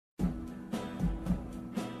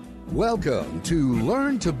Welcome to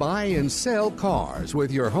Learn to Buy and Sell Cars with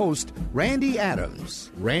your host, Randy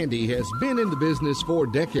Adams. Randy has been in the business for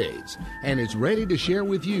decades and is ready to share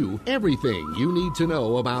with you everything you need to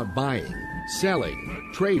know about buying,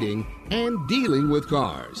 selling, trading, and dealing with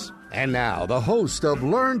cars. And now, the host of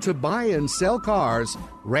Learn to Buy and Sell Cars,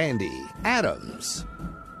 Randy Adams.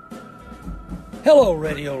 Hello,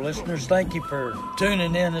 radio listeners. Thank you for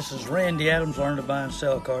tuning in. This is Randy Adams,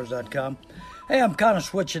 LearnToBuyAndSellCars.com. Hey, I'm kind of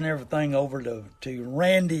switching everything over to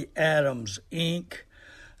Randy Adams, Inc.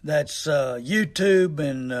 That's YouTube,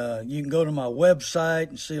 and you can go to my website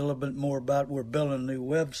and see a little bit more about it. We're building a new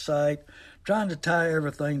website, trying to tie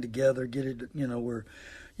everything together, get it, you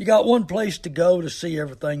got one place to go to see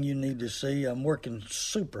everything you need to see. I'm working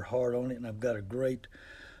super hard on it, and I've got a great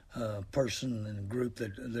person and group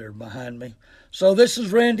that are behind me. So this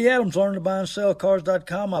is Randy Adams,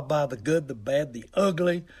 LearnToBuyAndSellCars.com. I buy the good, the bad, the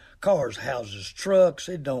ugly. Cars, houses, trucks,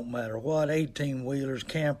 it don't matter what, 18-wheelers,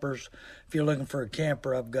 campers. If you're looking for a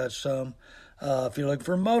camper, I've got some. If you're looking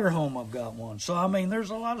for a motorhome, I've got one. So,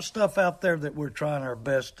 there's a lot of stuff out there that we're trying our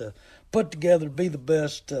best to put together, be the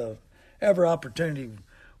best ever opportunity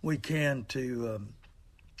we can to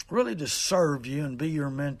really to serve you and be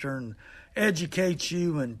your mentor and educate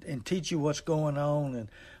you and teach you what's going on. And,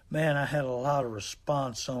 man, I had a lot of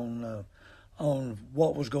response on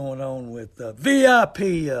what was going on with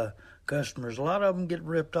VIP customers. A lot of them get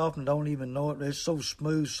ripped off and don't even know it. It's so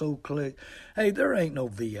smooth, so click. Hey, there ain't no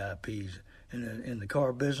VIPs in the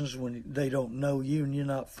car business when they don't know you and you're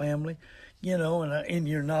not family, and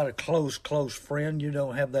you're not a close friend. You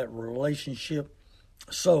don't have that relationship.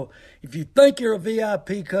 So if you think you're a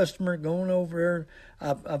VIP customer going over there,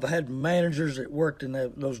 I've had managers that worked in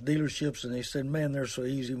those dealerships, and they said, man, they're so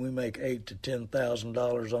easy. We make $8,000 to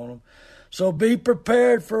 $10,000 on them. So be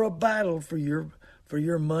prepared for a battle for your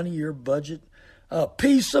money, your budget.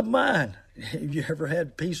 Peace of mind. Have you ever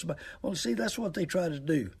had peace of mind? Well, see, that's what they try to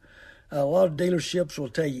do. A lot of dealerships will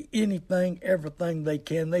tell you anything, everything they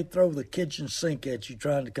can. They throw the kitchen sink at you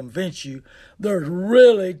trying to convince you they're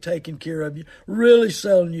really taking care of you, really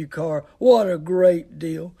selling you a car. What a great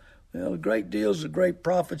deal. Well, the great deals are great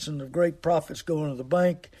profits, and the great profits go into the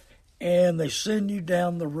bank, and they send you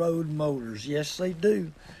down the road motors. Yes, they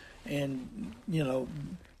do. And,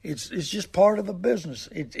 it's just part of the business.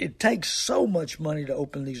 It takes so much money to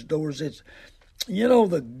open these doors. It's,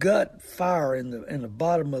 the gut fire in the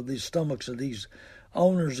bottom of these stomachs of these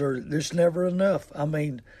owners there's never enough.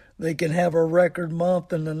 They can have a record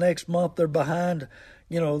month, and the next month they're behind,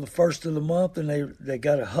 the first of the month, and they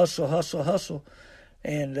got to hustle.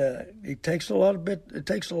 And it takes a lot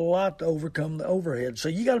to overcome the overhead. So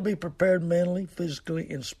you got to be prepared mentally, physically,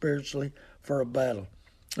 and spiritually for a battle.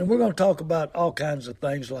 And we're going to talk about all kinds of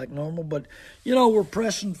things like normal, but, we're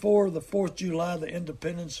pressing for the 4th of July, the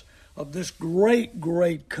independence of this great,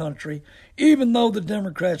 great country, even though the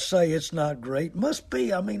Democrats say it's not great. Must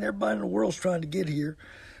be. Everybody in the world's trying to get here.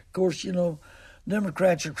 Of course,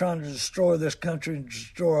 Democrats are trying to destroy this country and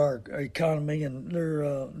destroy our economy, and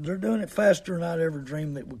they're doing it faster than I'd ever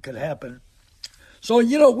dreamed that could happen. So,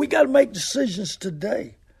 we got to make decisions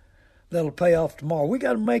today that'll pay off tomorrow. We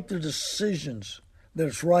got to make the decisions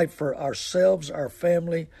that's right for ourselves, our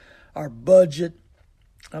family, our budget.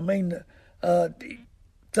 Things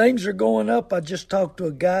are going up. I just talked to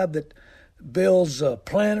a guy that builds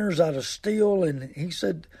planters out of steel, and he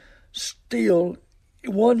said steel,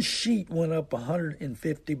 one sheet went up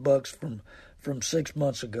 $150 from 6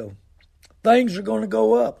 months ago. Things are going to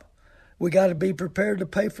go up. We got to be prepared to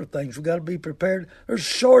pay for things. We got to be prepared. There's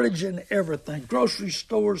shortage in everything. Grocery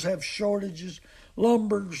stores have shortages.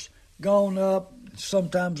 Lumber's gone up,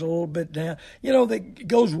 sometimes a little bit down. It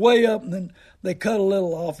goes way up, and then they cut a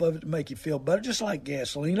little off of it to make you feel better, just like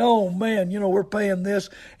gasoline. Oh, man, we're paying this,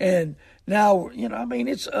 and now,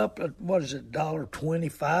 it's up, what is it,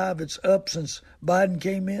 $1.25? It's up since Biden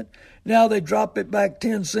came in. Now they drop it back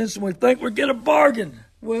 10 cents, and we think we're getting a bargain.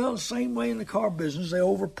 Well, same way in the car business. They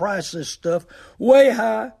overprice this stuff way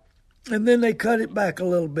high, and then they cut it back a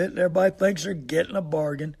little bit, and everybody thinks they're getting a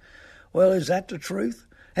bargain. Well, is that the truth?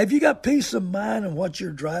 Have you got peace of mind in what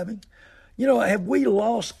you're driving? Have we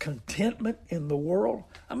lost contentment in the world?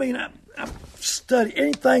 I study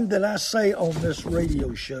anything that I say on this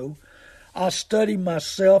radio show. I study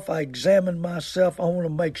myself. I examine myself. I want to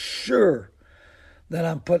make sure that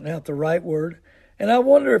I'm putting out the right word. And I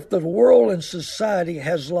wonder if the world and society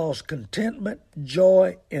has lost contentment,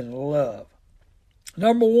 joy, and love.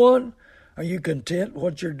 Number one, are you content with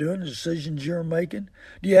what you're doing, the decisions you're making?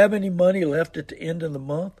 Do you have any money left at the end of the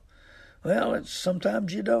month? Well,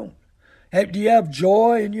 sometimes you don't. Do you have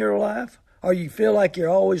joy in your life? Or you feel like you're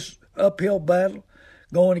always uphill battle?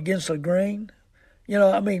 going against the grain? You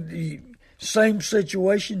know, I mean, same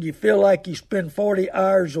situation. Do you feel like you spend 40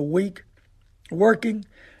 hours a week working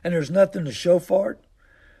and there's nothing to show for it?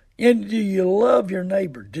 And do you love your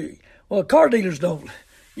neighbor? Well, car dealers don't.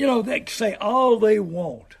 You know, they can say all they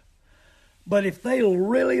want. But if they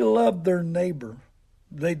really love their neighbor,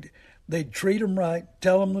 they'd treat them right,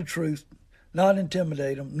 tell them the truth, not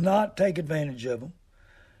intimidate them, not take advantage of them,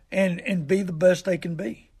 and be the best they can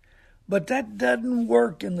be. But that doesn't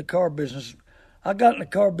work in the car business. I got in the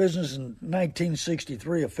car business in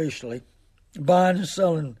 1963 officially, buying and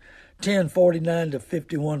selling 1049 to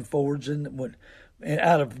 51 Fords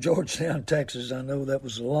out of Georgetown, Texas. I know that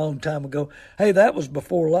was a long time ago. Hey, that was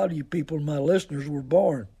before a lot of you people, my listeners, were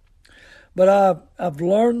born. But I've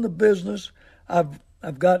learned the business. I've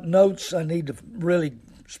got notes. I need to really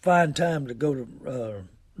find time to go to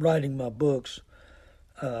writing my books.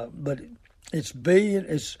 But it's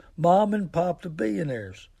mom and pop to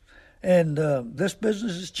billionaires. And this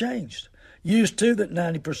business has changed. Used to that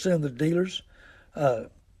 90% of the dealers,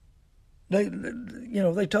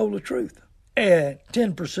 they told the truth. And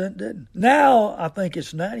 10% didn't. Now I think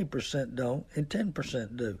it's 90% don't and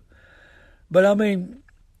 10% do. But I mean,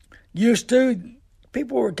 used to,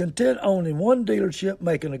 people were content owning one dealership,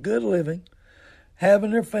 making a good living,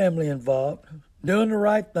 having their family involved, doing the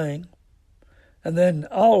right thing. And then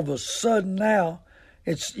all of a sudden now,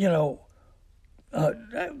 it's,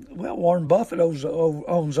 Warren Buffett owns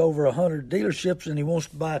over 100 dealerships and he wants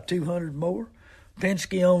to buy 200 more.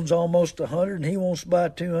 Penske owns almost 100 and he wants to buy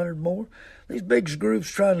 200 more. These big groups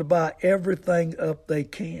trying to buy everything up they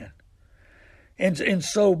can. And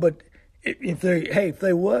so, but if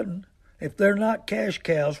they're not cash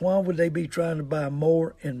cows, why would they be trying to buy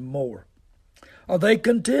more and more? Are they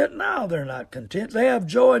content? No, they're not content. They have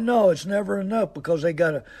joy? No, it's never enough because they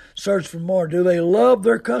got to search for more. Do they love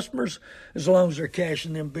their customers as long as they're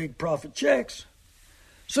cashing them big profit checks?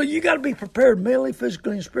 So you got to be prepared mentally,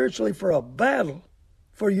 physically, and spiritually for a battle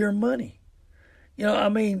for your money. You know, I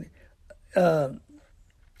mean, you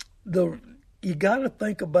got to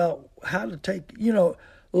think about how to take,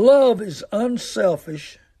 love is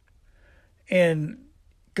unselfish and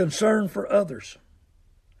concern for others.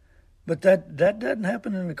 But that doesn't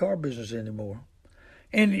happen in the car business anymore.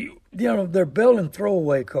 And, they're building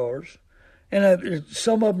throwaway cars, and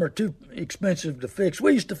some of them are too expensive to fix.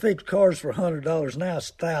 We used to fix cars for $100. Now it's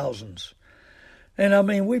thousands. And, I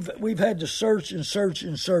mean, we've had to search and search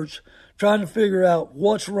and search, trying to figure out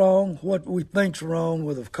what's wrong, what we think's wrong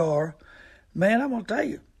with a car. Man, I'm going to tell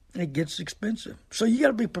you, it gets expensive. So you got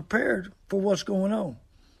to be prepared for what's going on.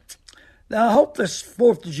 Now, I hope this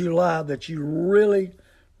 4th of July that you really,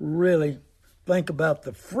 really think about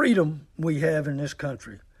the freedom we have in this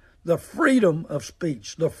country, the freedom of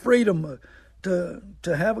speech, the freedom to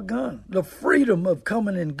have a gun, the freedom of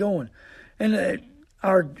coming and going. And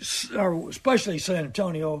our especially San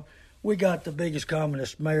Antonio, we got the biggest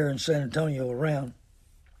communist mayor in San Antonio around.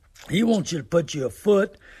 He wants you to put you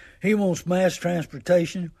afoot. He wants mass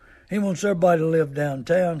transportation. He wants everybody to live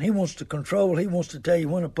downtown. He wants to control. He wants to tell you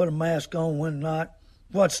when to put a mask on, when not.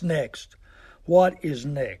 What's next? What is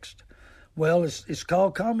next? Well, it's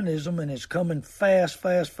called communism, and it's coming fast,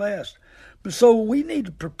 fast, fast. But so we need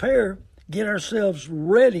to prepare, get ourselves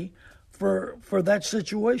ready for that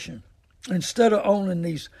situation. Instead of owning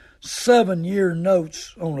these 7-year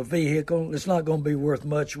notes on a vehicle, it's not going to be worth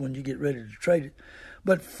much when you get ready to trade it.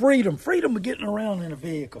 But freedom of getting around in a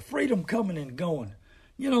vehicle, freedom coming and going.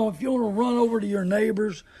 If you want to run over to your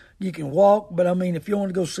neighbors, you can walk. But, I mean, if you want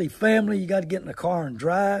to go see family, you got to get in the car and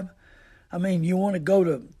drive. I mean, you want to go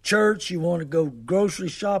to church, you want to go grocery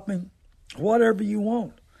shopping, whatever you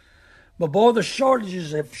want. But, boy, the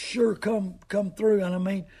shortages have sure come through. And, I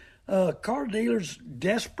mean, car dealers,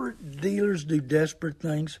 desperate dealers do desperate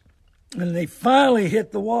things. And they finally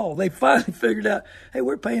hit the wall. They finally figured out, hey,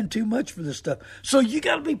 we're paying too much for this stuff. So you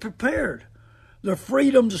got to be prepared. The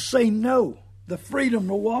freedom to say no. The freedom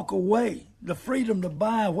to walk away, the freedom to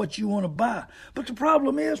buy what you want to buy. But the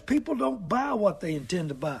problem is people don't buy what they intend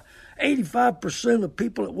to buy. 85% of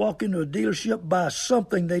people that walk into a dealership buy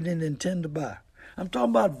something they didn't intend to buy. I'm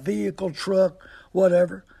talking about vehicle, truck,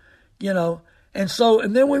 whatever,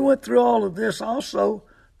 And then we went through all of this also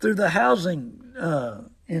through the housing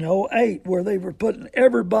in 2008, where they were putting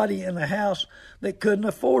everybody in a house that couldn't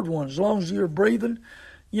afford one. As long as you were breathing,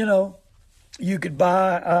 you could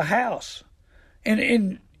buy a house.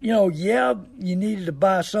 And you needed to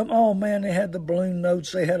buy something. Oh, man, they had the balloon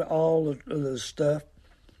notes. They had all of the stuff.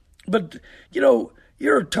 But,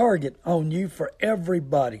 you're a target on you for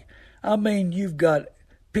everybody. I mean, you've got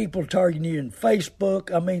people targeting you in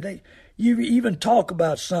Facebook. I mean, you even talk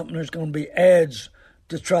about something, there's going to be ads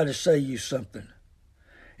to try to sell you something.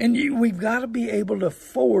 And we've got to be able to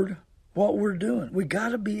afford what we're doing. We got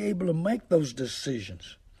to be able to make those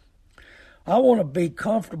decisions. I want to be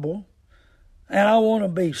comfortable, and I want to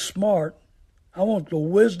be smart. I want the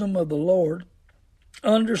wisdom of the Lord,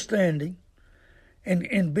 understanding,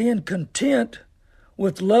 and being content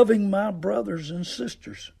with loving my brothers and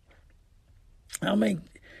sisters. I mean,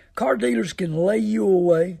 car dealers can lay you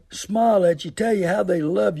away, smile at you, tell you how they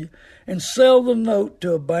love you, and sell the note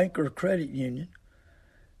to a bank or a credit union.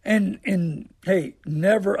 And hey,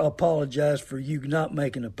 never apologize for you not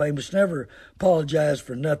making the payments. Never apologize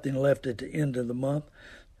for nothing left at the end of the month.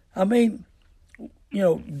 I mean,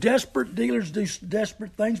 desperate dealers do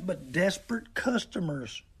desperate things, but desperate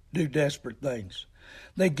customers do desperate things.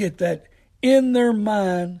 They get that in their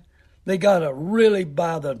mind. They got to really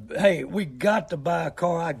hey, we got to buy a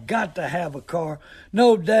car. I got to have a car.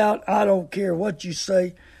 No doubt, I don't care what you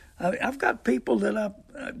say. I've got people that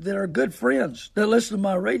are good friends that listen to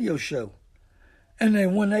my radio show. And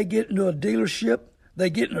then when they get into a dealership,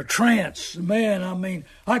 they get in a trance. Man, I mean,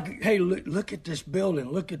 hey, look at this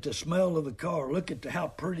building. Look at the smell of the car. Look at how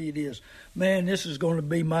pretty it is. Man, this is going to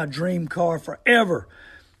be my dream car forever.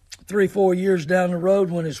 3-4 years down the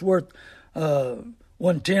road, when it's worth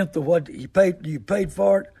 1/10 of what you paid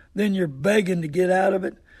for it, then you're begging to get out of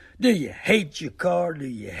it. Do you hate your car? Do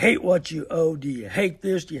you hate what you owe? Do you hate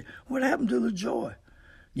this? What happened to the joy?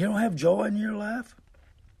 You don't have joy in your life?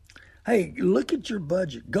 Hey, look at your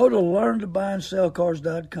budget. Go to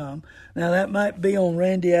learntobuyandsellcars.com. Now, that might be on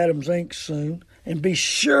Randy Adams Inc. soon. And be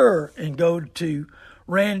sure and go to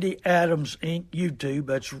Randy Adams Inc. YouTube.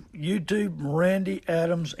 That's YouTube, Randy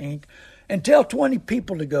Adams Inc. And tell 20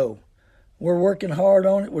 people to go. We're working hard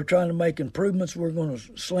on it. We're trying to make improvements. We're going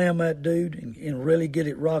to slam that dude and really get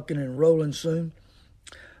it rocking and rolling soon.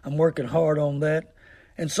 I'm working hard on that.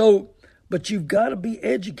 And so, but you've got to be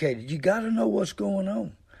educated. You got to know what's going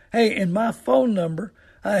on. Hey, and my phone number,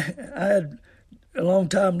 I had a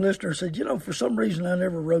long-time listener said, for some reason I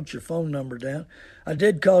never wrote your phone number down. I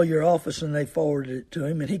did call your office and they forwarded it to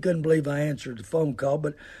him, and he couldn't believe I answered the phone call.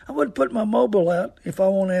 But I wouldn't put my mobile out if I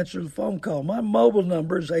want to answer the phone call. My mobile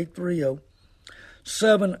number is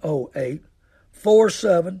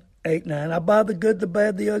 830-708-4789. I buy the good, the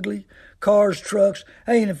bad, the ugly, cars, trucks.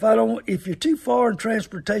 Hey, and if you're too far in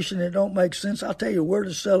transportation and it don't make sense, I'll tell you where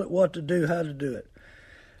to sell it, what to do, how to do it.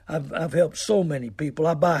 I've helped so many people.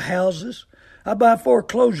 I buy houses. I buy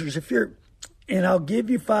foreclosures. And I'll give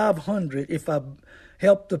you $500 if I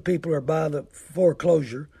help the people or buy the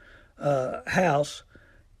foreclosure house,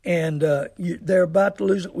 and they're about to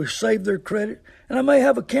lose it. We save their credit, and I may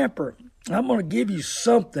have a camper. I'm going to give you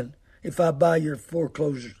something if I buy your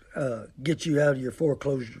foreclosure, get you out of your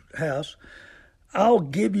foreclosure house. I'll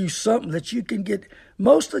give you something that you can get.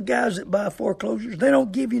 Most of the guys that buy foreclosures, they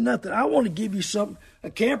don't give you nothing. I want to give you something, a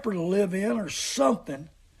camper to live in or something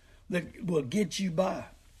that will get you by.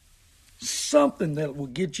 Something that will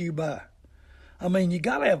get you by. I mean, you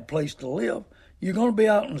got to have a place to live. You're going to be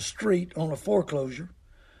out in the street on a foreclosure.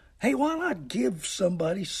 Hey, why not give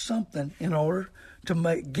somebody something in order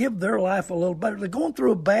to give their life a little better? They're going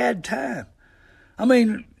through a bad time. I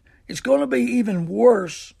mean, it's going to be even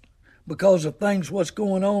worse because of what's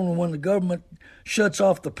going on when the government shuts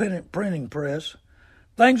off the printing press.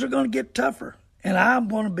 Things are going to get tougher, and I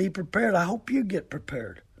want to be prepared. I hope you get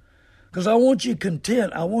prepared because I want you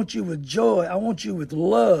content. I want you with joy. I want you with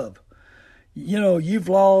love. You've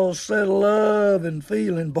lost that love and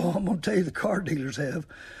feeling. Boy, I'm going to tell you, the car dealers have.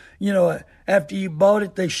 After you bought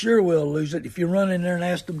it, they sure will lose it. If you run in there and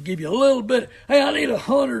ask them to give you a little bit, hey, I need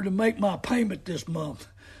 $100 to make my payment this month.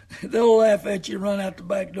 They'll laugh at you, run out the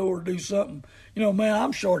back door, do something. Man,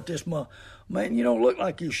 I'm short this month. Man, you don't look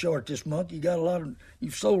like you're short this month.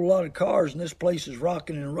 You've sold a lot of cars, and this place is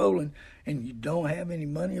rocking and rolling, and you don't have any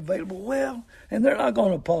money available. Well, and they're not going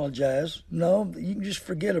to apologize. No, you can just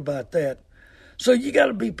forget about that. So you got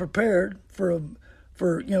to be prepared for a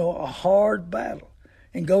hard battle.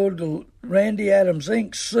 And go to Randy Adams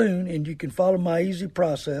Inc. soon, and you can follow my easy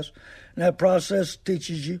process. And that process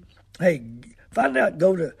teaches you, hey, find out,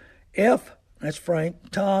 go to that's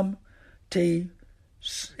Frank, Tom, T,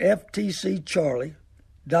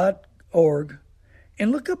 FTCCharlie.org,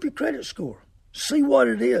 and look up your credit score. See what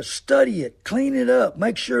it is. Study it. Clean it up.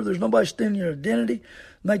 Make sure there's nobody stealing your identity.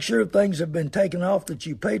 Make sure things have been taken off that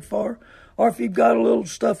you paid for. Or if you've got a little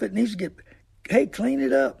stuff that needs to clean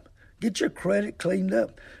it up. Get your credit cleaned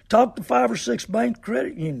up. Talk to 5 or 6 bank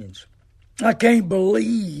credit unions. I can't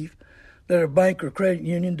believe that a bank or credit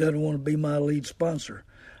union doesn't want to be my lead sponsor.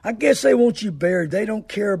 I guess they want you buried. They don't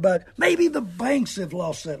care about. Maybe the banks have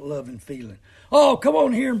lost that love and feeling. Oh, come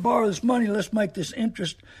on here and borrow this money. Let's make this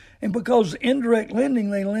interest. And because indirect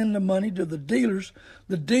lending, they lend the money to the dealers.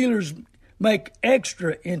 The dealers make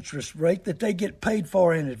extra interest rate that they get paid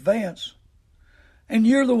for in advance. And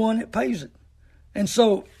you're the one that pays it. And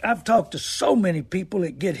so I've talked to so many people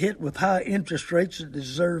that get hit with high interest rates that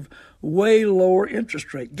deserve way lower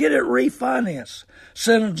interest rate. Get it refinanced.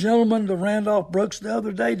 Sent a gentleman to Randolph Brooks the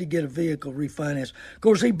other day to get a vehicle refinanced. Of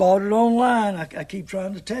course, he bought it online. I keep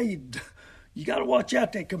trying to tell you, you got to watch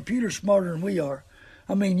out. That computer's smarter than we are.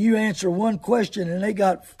 I mean, you answer one question and they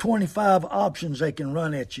got 25 options they can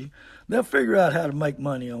run at you. They'll figure out how to make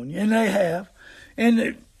money on you, and they have.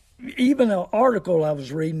 And even an article I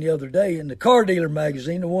was reading the other day in the Car Dealer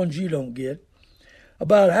magazine, the ones you don't get,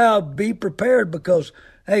 about how be prepared because,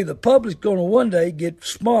 hey, the public's going to one day get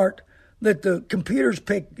smart that the computers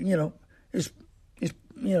is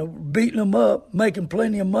beating them up, making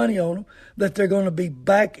plenty of money on them, that they're going to be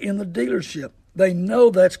back in the dealership. They know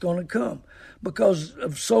that's going to come because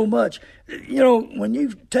of so much. When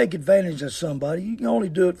you take advantage of somebody, you can only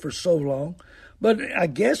do it for so long. But I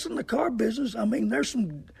guess in the car business, I mean, there's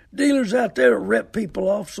some dealers out there that rip people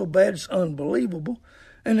off so bad it's unbelievable,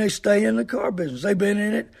 and they stay in the car business. They've been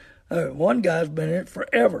in it. One guy's been in it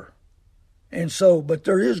forever. And so, but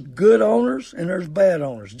there is good owners and there's bad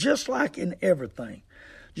owners, just like in everything.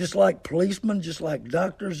 Just like policemen, just like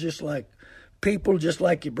doctors, just like people, just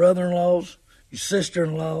like your brother-in-laws, your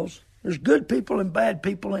sister-in-laws. There's good people and bad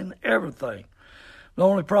people in everything. The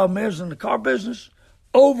only problem is in the car business,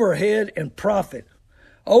 overhead and profit.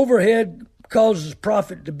 Overhead causes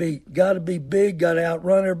profit to be, got to be big, got to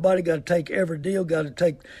outrun everybody, got to take every deal, got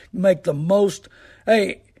to make the most.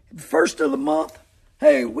 Hey, first of the month,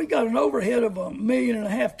 hey, we got an overhead of $1.5 million,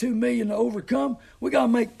 $2 million to overcome. We got to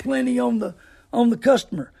make plenty on the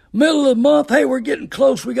customer. Middle of the month, hey, we're getting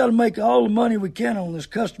close. We got to make all the money we can on this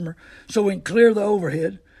customer so we can clear the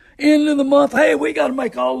overhead. End of the month, hey, we got to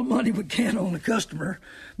make all the money we can on the customer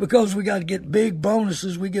because we got to get big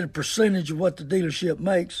bonuses. We get a percentage of what the dealership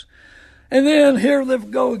makes. And then here they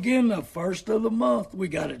go again, the first of the month. We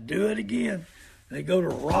got to do it again. They go to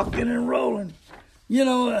rocking and rolling.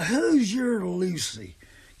 Who's your Lucy?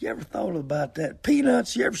 You ever thought about that?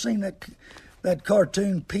 Peanuts, you ever seen that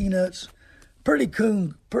cartoon, Peanuts? Pretty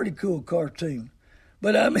cool cartoon.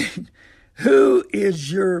 But I mean, who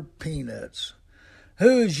is your Peanuts?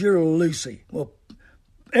 Who is your Lucy? Well,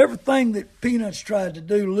 everything that Peanuts tried to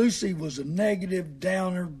do, Lucy was a negative,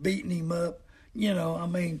 downer, beating him up.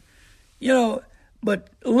 But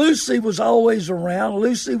Lucy was always around.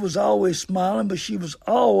 Lucy was always smiling, but she was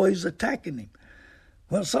always attacking him.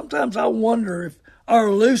 Well, sometimes I wonder if our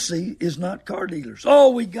Lucy is not car dealers. Oh,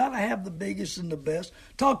 we got to have the biggest and the best.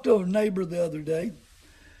 Talked to a neighbor the other day,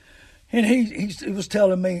 and he was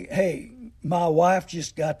telling me, hey, my wife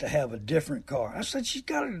just got to have a different car. I said, she's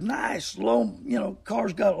got a nice, low,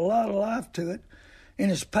 car's got a lot of life to it,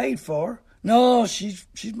 and it's paid for. No, she's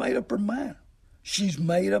made up her mind. She's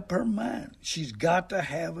made up her mind. She's got to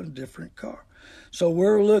have a different car. So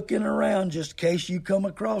we're looking around just in case you come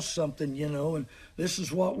across something, and this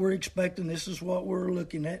is what we're expecting. This is what we're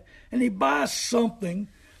looking at. And he buys something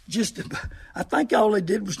I think all they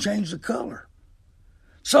did was change the color.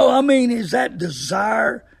 So, I mean, is that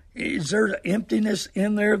desire, is there an emptiness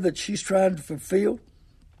in there that she's trying to fulfill?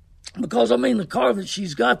 Because, I mean, the car that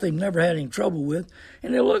she's got, they've never had any trouble with,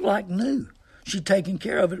 and it looked like new. She's taking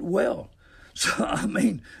care of it well. So, I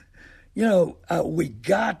mean, we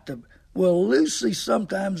got to, Lucy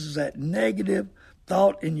sometimes is that negative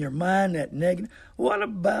thought in your mind, that negative. What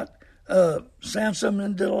about Samson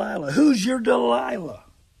and Delilah? Who's your Delilah?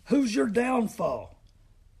 Who's your downfall?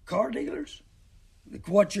 Car dealers?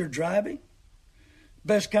 What you're driving?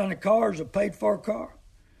 Best kind of car is a paid-for car.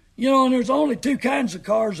 And there's only two kinds of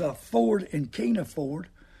cars, a Ford and can't afford.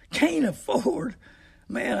 Can't afford?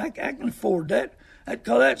 Man, I can afford that.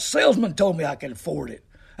 That salesman told me I can afford it.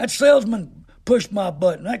 That salesman pushed my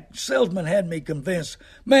button. That salesman had me convinced,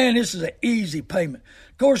 man, this is an easy payment.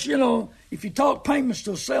 Of course, if you talk payments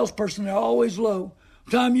to a salesperson, they're always low.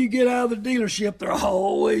 By the time you get out of the dealership, they're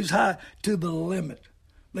always high to the limit.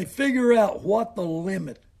 They figure out what the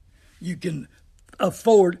limit you can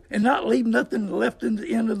afford and not leave nothing left in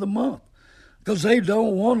the end of the month because they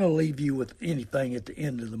don't want to leave you with anything at the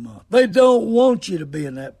end of the month. They don't want you to be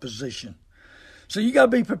in that position. So you got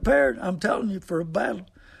to be prepared, I'm telling you, for a battle.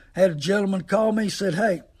 Had a gentleman call me, said,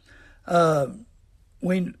 hey,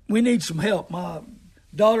 we need some help. My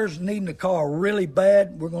daughter's needing a car really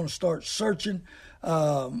bad. We're going to start searching.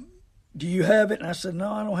 Do you have it? And I said,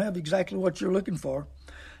 no, I don't have exactly what you're looking for.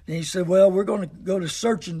 And he said, well, we're going to go to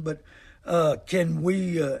searching, but can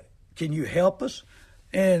you help us?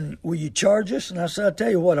 and will you charge us? And I said, I'll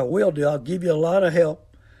tell you what I will do. I'll give you a lot of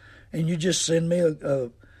help, and you just send me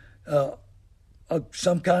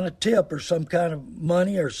some kind of tip or some kind of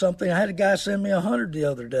money or something. I had a guy send me $100 the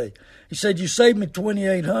other day. He said, you saved me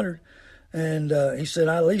 $2,800. And he said,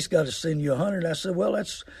 I at least got to send you $100. I said, well,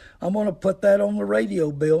 I'm going to put that on the radio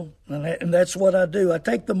bill. And that's what I do. I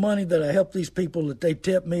take the money that I help these people that they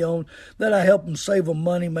tip me on, that I help them save them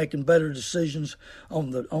money, making better decisions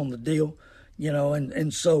on the deal,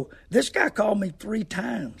 And so this guy called me 3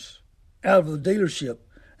 times out of the dealership,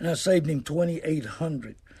 and I saved him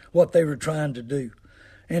 $2,800, what they were trying to do.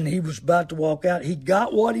 And he was about to walk out. He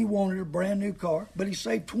got what he wanted, a brand new car, but he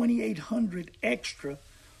saved $2,800 extra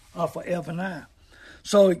off of F&I.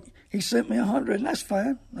 So he sent me $100, and that's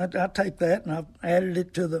fine. I take that, and I've added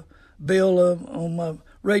it to the bill on my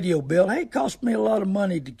radio bill. Hey, it cost me a lot of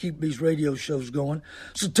money to keep these radio shows going.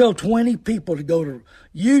 So tell 20 people to go to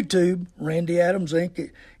YouTube, Randy Adams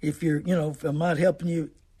Inc. If you're, if I'm not helping you,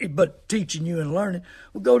 but teaching you and learning,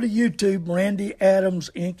 well, go to YouTube, Randy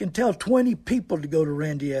Adams Inc., and tell 20 people to go to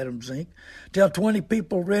Randy Adams Inc. Tell 20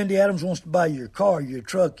 people Randy Adams wants to buy your car, your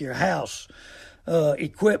truck, your house,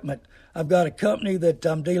 equipment. I've got a company that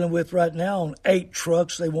I'm dealing with right now on 8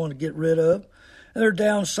 trucks they want to get rid of. They're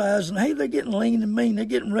downsizing. Hey, they're getting lean and mean. They're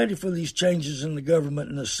getting ready for these changes in the government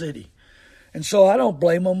and the city. And so I don't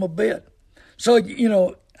blame them a bit. So,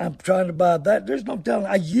 I'm trying to buy that. There's no telling.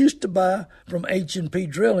 I used to buy from H&P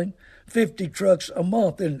Drilling 50 trucks a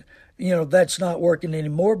month, and that's not working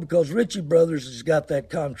anymore because Ritchie Brothers has got that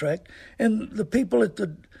contract. And the people at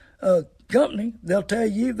the company, they'll tell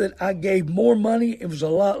you that I gave more money. It was a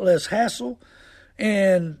lot less hassle,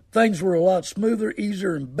 and things were a lot smoother,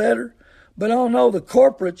 easier, and better. But I don't know, the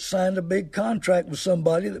corporates signed a big contract with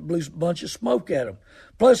somebody that blew a bunch of smoke at them.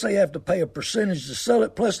 Plus, they have to pay a percentage to sell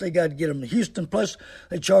it. Plus, they got to get them to Houston. Plus,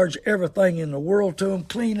 they charge everything in the world to them,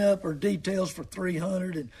 cleanup or details for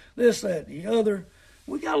 $300 and this, that, and the other.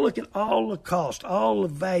 We got to look at all the cost, all the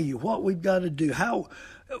value, what we've got to do,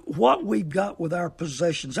 what we've got with our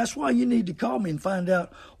possessions. That's why you need to call me and find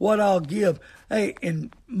out what I'll give. Hey,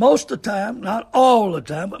 and most of the time, not all the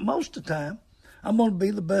time, but most of the time, I'm going to be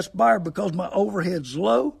the best buyer because my overhead's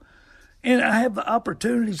low and I have the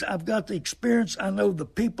opportunities. I've got the experience. I know the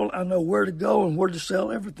people. I know where to go and where to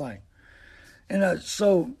sell everything. And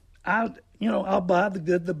so I'll buy the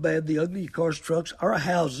good, the bad, the ugly, cars, trucks, or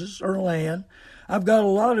houses, or land. I've got a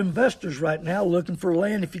lot of investors right now looking for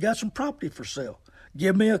land. If you got some property for sale,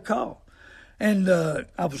 give me a call. And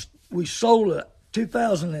we sold a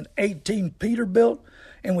 2018 Peterbilt,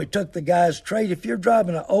 and we took the guy's trade. If you're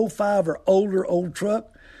driving an 05 or older old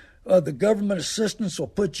truck, the government assistance will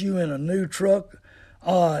put you in a new truck,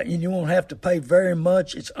 and you won't have to pay very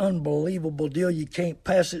much. It's an unbelievable deal. You can't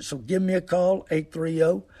pass it. So give me a call,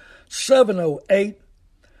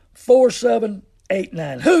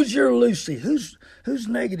 830-708-4789. Who's your Lucy? Who's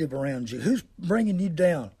negative around you? Who's bringing you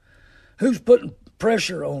down? Who's putting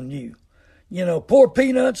pressure on you? Poor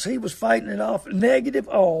Peanuts, he was fighting it off. Negative?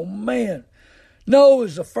 Oh, man. No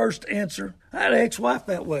is the first answer. I had an ex-wife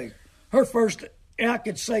that way. Her first, I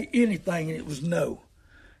could say anything and it was no.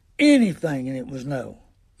 Anything and it was no.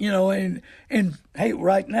 And hey,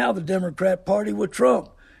 right now the Democrat Party with Trump,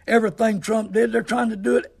 everything Trump did, they're trying to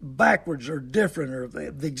do it backwards or different or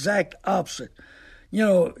the exact opposite.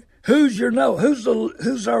 Who's your no? Who's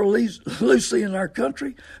our Lucy in our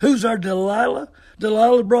country? Who's our Delilah?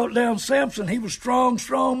 Delilah brought down Samson. He was strong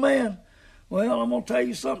man. Well, I'm going to tell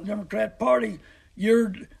you something, Democrat Party.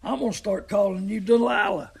 I'm going to start calling you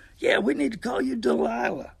Delilah. Yeah, we need to call you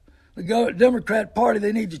Delilah. The Democrat Party,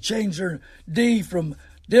 they need to change their D from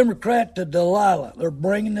Democrat to Delilah. They're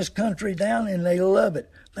bringing this country down, and they love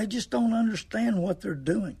it. They just don't understand what they're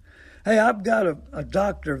doing. Hey, I've got a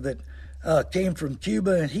doctor that came from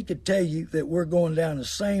Cuba, and he could tell you that we're going down the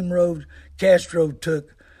same road Castro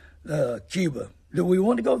took Cuba. Do we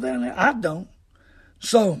want to go down there? I don't.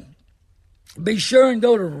 So be sure and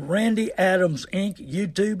go to Randy Adams Inc.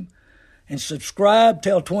 YouTube and subscribe.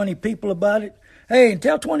 Tell 20 people about it. Hey, and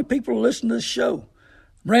tell 20 people to listen to this show.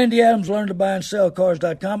 Randy Adams,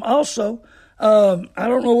 LearnToBuyAndSellCars.com. Also, I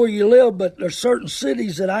don't know where you live, but there's certain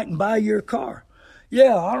cities that I can buy your car.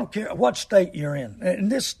 Yeah, I don't care what state you're in.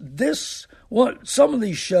 And some of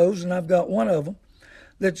these shows, and I've got one of them,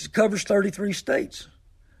 that covers 33 states.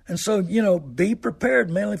 And so, be prepared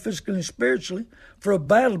mentally, physically, and spiritually for a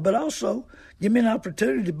battle, but also give me an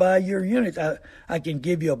opportunity to buy your unit. I can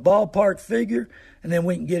give you a ballpark figure, and then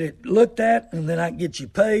we can get it looked at, and then I can get you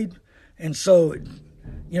paid. And so,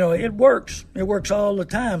 it works. It works all the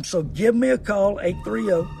time. So give me a call,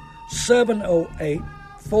 830-708-4789.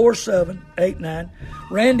 631-636-4789.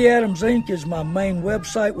 Randy Adams Inc. is my main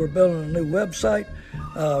website. We're building a new website.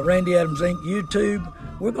 Randy Adams Inc. YouTube.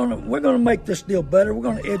 We're gonna make this deal better. We're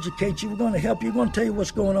gonna educate you. We're gonna help you. We're gonna tell you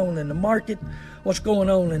what's going on in the market, what's going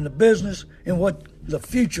on in the business, and what the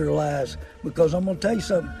future lies. Because I'm gonna tell you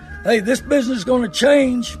something. Hey, this business is gonna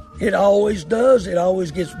change. It always does. It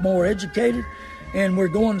always gets more educated, and we're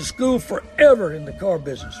going to school forever in the car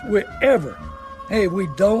business. Forever. Hey, we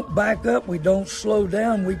don't back up. We don't slow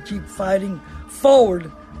down. We keep fighting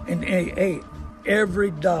forward. And hey,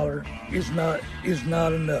 every dollar is not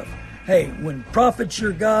enough. Hey, when profit's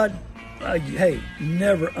your God,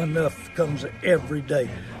 never enough comes every day.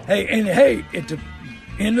 Hey, at the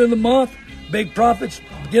end of the month, big profits,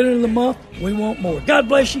 beginning of the month, we want more. God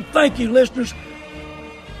bless you. Thank you, listeners.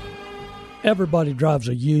 Everybody drives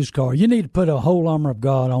a used car. You need to put a whole armor of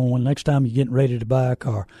God on when next time you're getting ready to buy a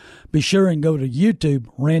car. Be sure and go to YouTube,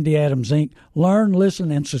 Randy Adams Inc. Learn, listen,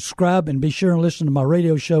 and subscribe, and be sure and listen to my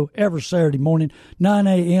radio show every Saturday morning, 9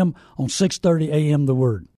 a.m. on 6:30 a.m. The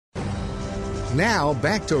Word. Now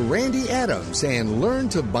back to Randy Adams and Learn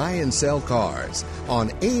to Buy and Sell Cars on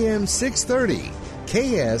AM 630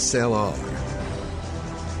 KSLR.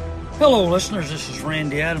 Hello, listeners. This is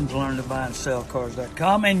Randy Adams,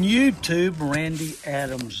 LearnToBuyAndSellCars.com, and YouTube, Randy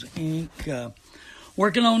Adams Inc.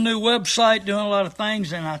 Working on a new website, doing a lot of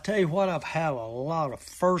things, and I tell you what, I've had a lot of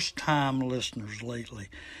first-time listeners lately.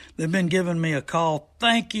 They've been giving me a call.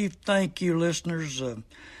 Thank you, listeners.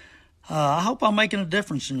 I hope I'm making a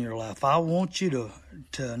difference in your life. I want you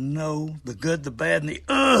to know the good, the bad, and the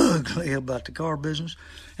ugly about the car business,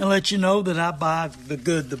 and let you know that I buy the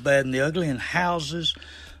good, the bad, and the ugly in houses,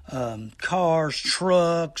 cars,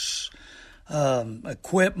 trucks,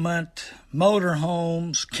 equipment,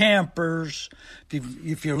 motorhomes, campers.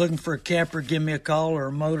 If you're looking for a camper, give me a call, or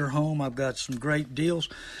a motorhome. I've got some great deals.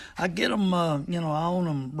 I get them, I own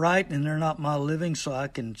them right, and they're not my living, so I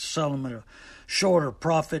can sell them at a shorter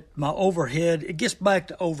profit. My overhead, it gets back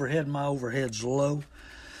to overhead. My overhead's low.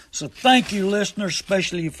 So thank you, listeners,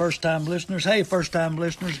 especially you first-time listeners. Hey, first-time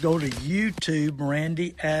listeners, go to YouTube,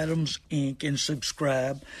 Randy Adams Inc., and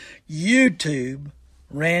subscribe. YouTube,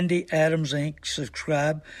 Randy Adams Inc.,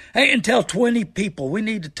 subscribe. Hey, and tell 20 people. We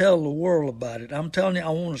need to tell the world about it. I'm telling you, I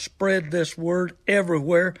want to spread this word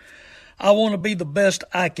everywhere. I want to be the best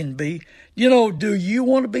I can be. Do you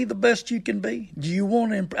want to be the best you can be? Do you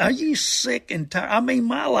want to are you sick and tired? I mean,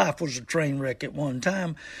 my life was a train wreck at one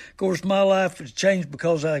time. Of course, my life has changed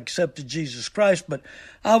because I accepted Jesus Christ, but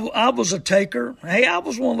I was a taker. Hey, I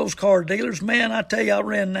was one of those car dealers. Man, I tell you, I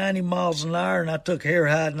ran 90 miles an hour, and I took hair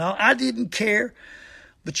hide and all. I didn't care.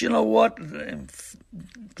 But you know what?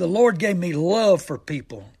 The Lord gave me love for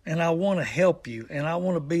people, and I want to help you, and I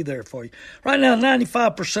want to be there for you. Right now,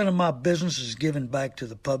 95% of my business is giving back to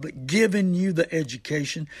the public, giving you the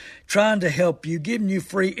education, trying to help you, giving you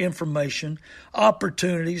free information,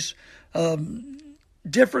 opportunities,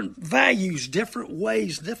 different values, different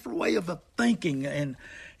ways, different way of thinking, and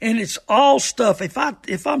it's all stuff.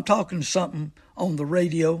 If I'm talking something on the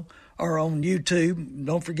radio or on YouTube,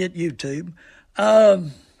 don't forget YouTube. I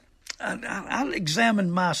examine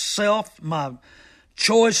myself, my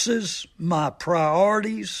choices, my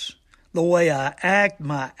priorities, the way I act,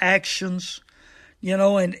 my actions,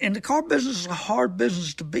 and the car business is a hard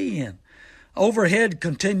business to be in. Overhead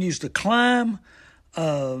continues to climb.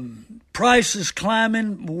 Prices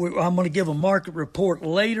climbing. I'm going to give a market report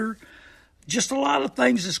later. Just a lot of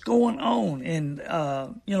things that's going on. And,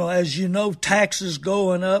 as you know, taxes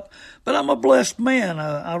going up. But I'm a blessed man.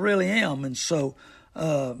 I really am. And so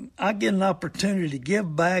I get an opportunity to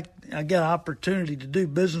give back. I get an opportunity to do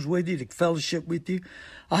business with you, to fellowship with you.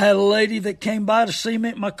 I had a lady that came by to see me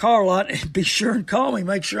at my car lot. And be sure and call me,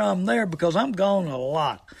 make sure I'm there, because I'm gone a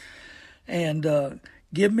lot. And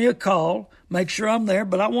give me a call, make sure I'm there.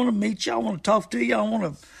 But I want to meet you. I want to talk to you. I want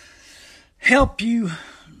to help you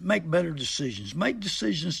make better decisions. Make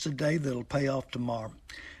decisions today that'll pay off tomorrow.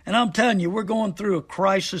 And I'm telling you, we're going through a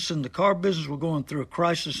crisis in the car business. We're going through a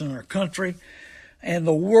crisis in our country. And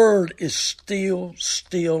the word is still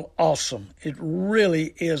awesome. It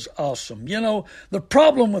really is awesome. The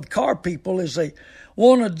problem with car people is they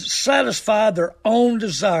want to satisfy their own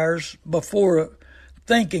desires before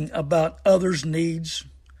thinking about others' needs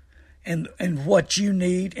and what you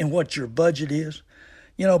need and what your budget is.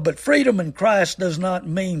 But freedom in Christ does not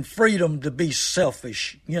mean freedom to be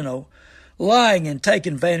selfish, lying and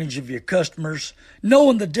taking advantage of your customers,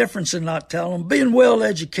 knowing the difference and not telling them, being well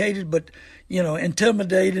educated, but,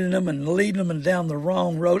 intimidating them and leading them down the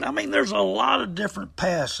wrong road. I mean, there's a lot of different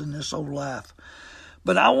paths in this old life,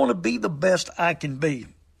 but I want to be the best I can be.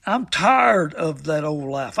 I'm tired of that old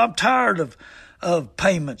life. I'm tired of of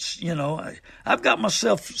payments. I've got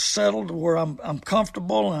myself settled where I'm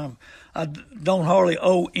comfortable and I don't hardly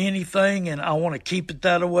owe anything, and I want to keep it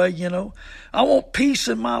that way. I want peace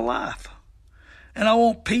in my life, and I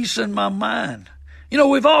want peace in my mind.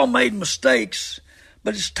 We've all made mistakes,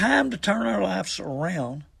 but it's time to turn our lives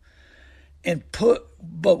around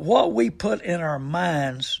but what we put in our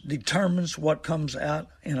minds determines what comes out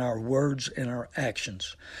in our words and our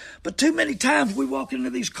actions. But too many times we walk into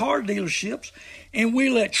these car dealerships and we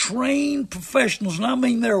let trained professionals, and I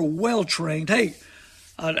mean they're well trained. Hey,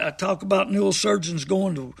 I talk about neurosurgeons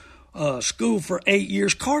going to school for 8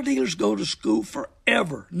 years. Car dealers go to school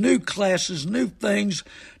forever. New classes, new things,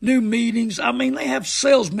 new meetings. I mean, they have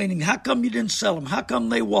sales meetings. How come you didn't sell them? How come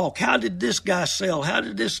they walk? How did this guy sell?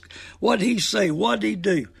 What did he say? What did he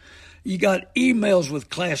do? You got emails with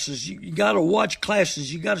classes. You got to watch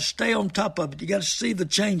classes. You got to stay on top of it. You got to see the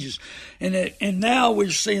changes. And now we're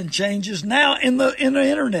seeing changes now in the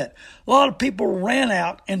internet. A lot of people ran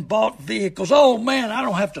out and bought vehicles. Oh man, I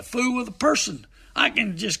don't have to fool with a person. I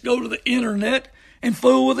can just go to the internet and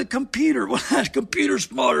fool with a computer. Well, that computer's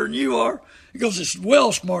smarter than you are because it's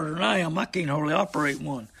well smarter than I am. I can't hardly operate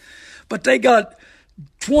one. But they got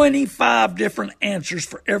 25 different answers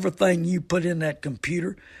for everything you put in that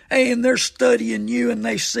computer. Hey, and they're studying you, and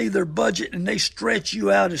they see their budget, and they stretch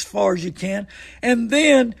you out as far as you can. And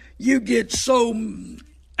then you get so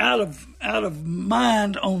out of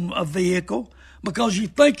mind on a vehicle because you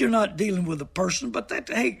think you're not dealing with a person, but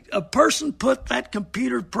a person put that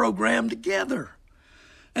computer program together.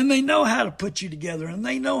 And they know how to put you together, and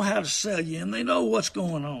they know how to sell you, and they know what's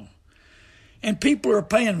going on. And people are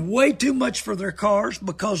paying way too much for their cars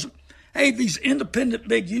because, hey, these independent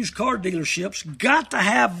big used car dealerships got to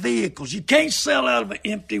have vehicles. You can't sell out of an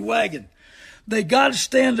empty wagon. They got to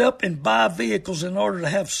stand up and buy vehicles in order to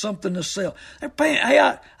have something to sell. They're paying.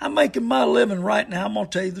 Hey, I'm making my living right now. I'm going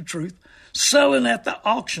to tell you the truth. Selling at the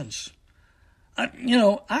auctions.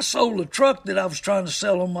 I sold a truck that I was trying to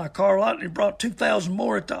sell on my car lot, and it brought $2,000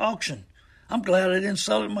 more at the auction. I'm glad I didn't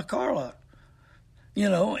sell it in my car lot.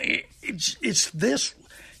 It's this.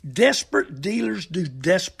 Desperate dealers do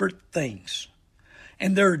desperate things.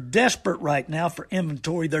 And they're desperate right now for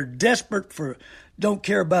inventory. They're desperate don't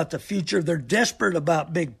care about the future. They're desperate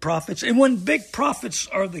about big profits. And when big profits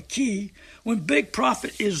are the key, when big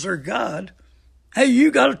profit is their God, hey,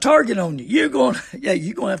 you got a target on you. You're going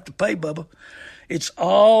to have to pay, Bubba. It's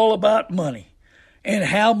all about money and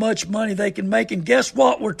how much money they can make. And guess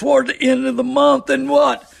what? We're toward the end of the month, and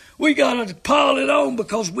what? We got to pile it on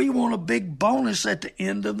because we want a big bonus at the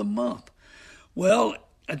end of the month. Well,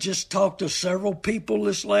 I just talked to several people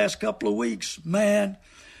this last couple of weeks. Man,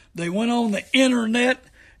 they went on the internet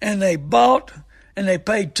and they bought and they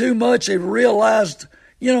paid too much. They realized,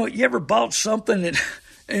 you ever bought something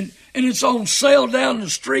and it's on sale down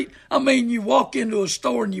the street? I mean, you walk into a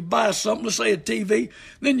store and you buy something, let's say a TV,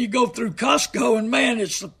 then you go through Costco and man,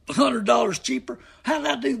 it's $100 cheaper. How did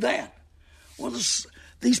I do that? Well,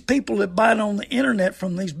 these people that buy it on the internet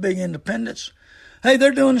from these big independents, hey,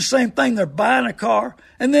 they're doing the same thing. They're buying a car,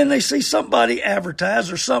 and then they see somebody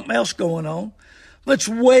advertise or something else going on that's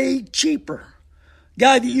way cheaper.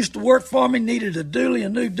 Guy that used to work for me needed a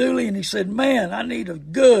new dually, and he said, man, I need a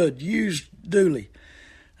good used dually.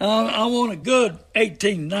 I want a good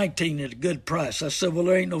 18, 19 at a good price. I said, well,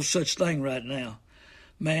 there ain't no such thing right now.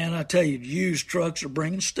 Man, I tell you, used trucks are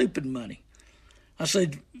bringing stupid money. I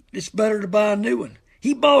said, it's better to buy a new one.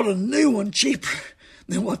 He bought a new one cheaper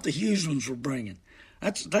than what the used ones were bringing.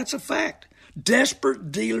 That's a fact.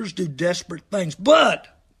 Desperate dealers do desperate things. But,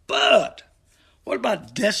 what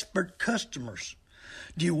about desperate customers?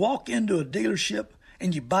 Do you walk into a dealership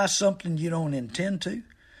and you buy something you don't intend to?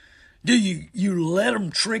 Do you let them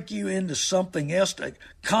trick you into something else, to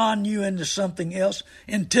con you into something else,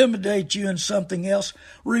 intimidate you into something else,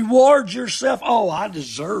 reward yourself? Oh, I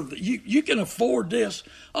deserve it. You can afford this.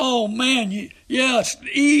 Oh, man, it's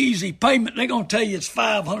easy payment. They're going to tell you it's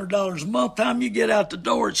 $500 a month. Time you get out the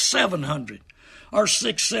door, it's $700 or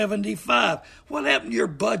 $675. What happened to your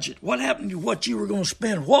budget? What happened to what you were going to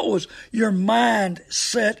spend? What was your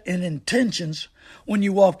mindset and intentions when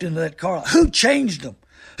you walked into that car? Who changed them?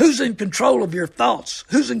 Who's in control of your thoughts?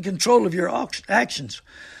 Who's in control of your actions?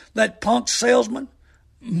 That punk salesman,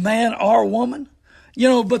 man or woman?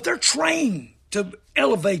 But they're trained to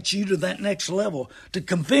elevate you to that next level, to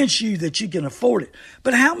convince you that you can afford it.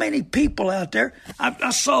 But how many people out there? I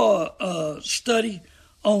saw a study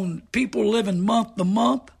on people living month to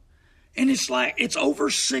month, and it's over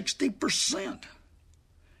 60%.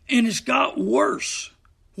 And it's got worse.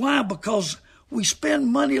 Why? Because we spend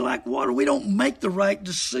money like water. We don't make the right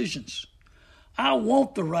decisions. I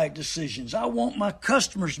want the right decisions. I want my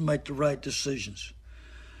customers to make the right decisions.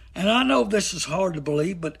 And I know this is hard to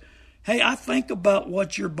believe, but hey, I think about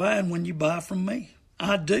what you're buying when you buy from me.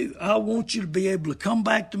 I do. I want you to be able to come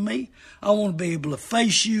back to me. I want to be able to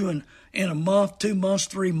face you in a month, 2 months,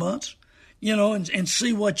 3 months, and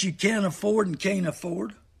see what you can afford and can't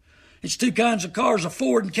afford. It's two kinds of cars,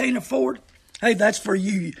 afford and can't afford. Hey, that's for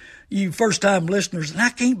you first-time listeners. And I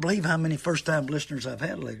can't believe how many first-time listeners I've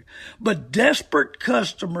had lately. But desperate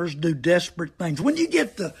customers do desperate things. When you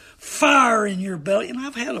get the fire in your belly, and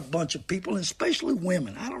I've had a bunch of people, and especially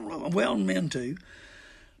women, I don't know, well, men too.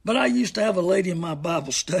 But I used to have a lady in my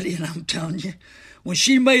Bible study, and I'm telling you, when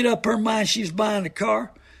she made up her mind she was buying a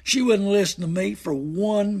car, she wouldn't listen to me for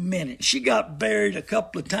 1 minute. She got buried a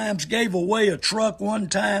couple of times, gave away a truck one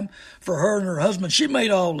time for her and her husband. She made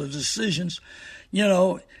all the decisions. You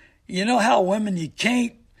know how women, you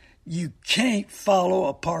can't follow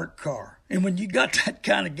a parked car. And when you got that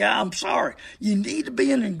kind of guy, I'm sorry. You need to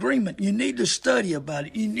be in agreement. You need to study about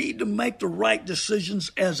it. You need to make the right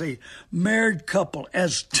decisions as a married couple,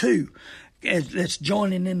 as two, that's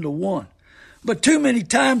joining into one. But too many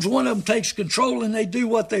times one of them takes control and they do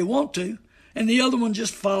what they want to, and the other one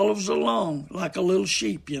just follows along like a little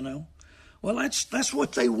sheep, Well, that's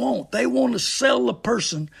what they want. They want to sell the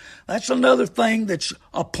person. That's another thing that's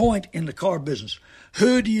a point in the car business.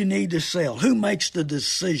 Who do you need to sell? Who makes the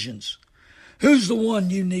decisions? Who's the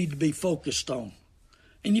one you need to be focused on?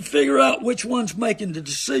 And you figure out which one's making the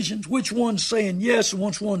decisions, which one's saying yes and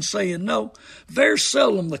which one's saying no. Very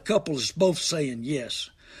seldom the couple is both saying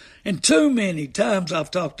yes. And too many times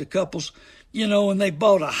I've talked to couples, and they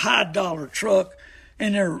bought a high-dollar truck,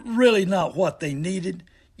 and they're really not what they needed.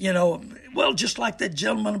 Well, just like that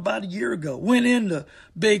gentleman about a year ago. Went in the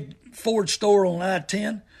big Ford store on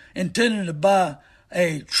I-10, intending to buy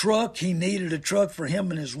a truck. He needed a truck for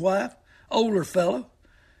him and his wife, older fellow,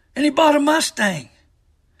 and he bought a Mustang.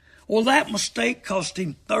 Well, that mistake cost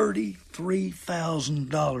him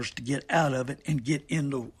 $33,000 to get out of it and get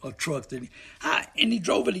into a truck and he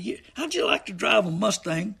drove it a year. How'd you like to drive a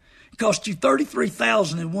Mustang? It cost you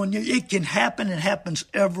 $33,000 in 1 year. It can happen. It happens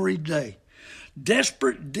every day.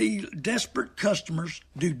 Desperate customers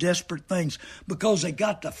do desperate things because they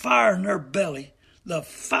got the fire in their belly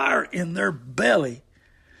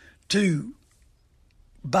to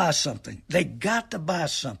buy something. They got to buy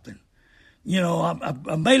something.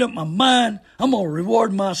 I made up my mind. I'm going to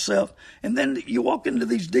reward myself. And then you walk into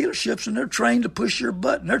these dealerships and they're trained to push your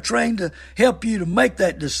button. They're trained to help you to make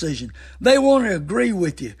that decision. They want to agree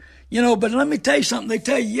with you. But let me tell you something. They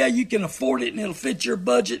tell you, yeah, you can afford it and it'll fit your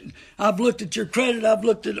budget. I've looked at your credit. I've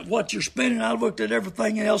looked at what you're spending. I've looked at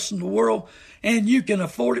everything else in the world and you can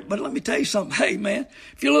afford it. But let me tell you something. Hey, man,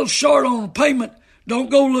 if you're a little short on a payment, don't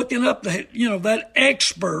go looking up that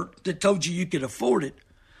expert that told you could afford it.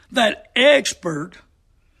 That expert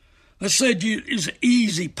that said it's an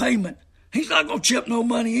easy payment, he's not going to chip no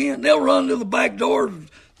money in. They'll run to the back door. The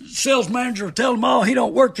sales manager will tell them, he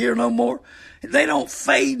don't work here no more. They don't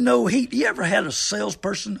fade no heat. You ever had a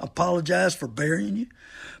salesperson apologize for burying you,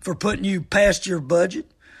 for putting you past your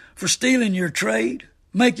budget, for stealing your trade,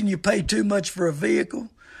 making you pay too much for a vehicle?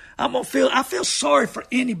 I feel sorry for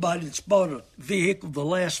anybody that's bought a vehicle the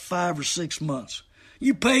last 5 or 6 months.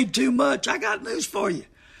 You paid too much. I got news for you.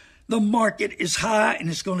 The market is high and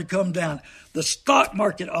it's going to come down. The stock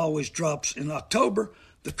market always drops in October.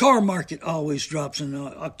 The car market always drops in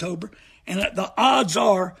October. And the odds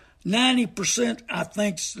are 90%, I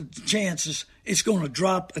think, the chances it's going to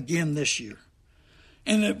drop again this year.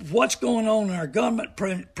 And what's going on in our government,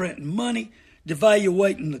 printing money,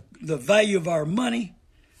 devaluating the value of our money,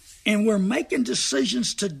 and we're making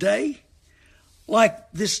decisions today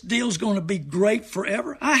like this deal's going to be great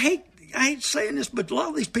forever. I hate saying this, but a lot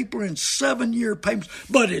of these people are in 7-year payments,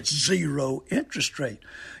 but it's zero interest rate.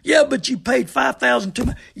 Yeah, but you paid $5,000 too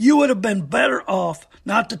much. You would have been better off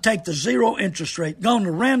not to take the zero interest rate, gone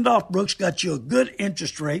to Randolph Brooks, got you a good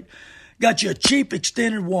interest rate, got you a cheap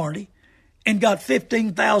extended warranty, and got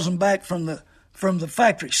 $15,000 back from the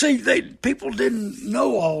factory. See, people didn't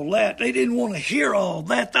know all that. They didn't want to hear all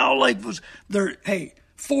that. All they was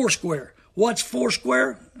Foursquare. What's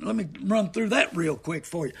Foursquare? Let me run through that real quick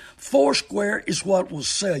for you. Foursquare is what will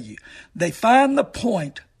sell you. They find the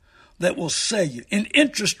point that will sell you. And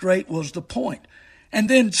interest rate was the point. And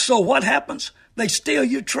then, so what happens? They steal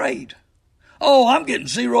your trade. Oh, I'm getting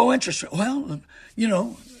zero interest rate. Well,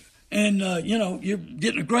 you're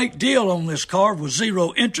getting a great deal on this car with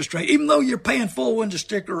zero interest rate. Even though you're paying full window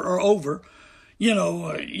sticker or over,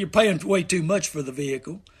 you're paying way too much for the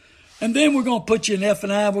vehicle. And then we're going to put you in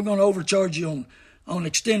F&I. We're going to overcharge you on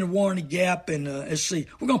extended warranty gap, and let's see,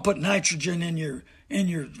 we're going to put nitrogen in your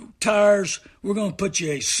tires. We're going to put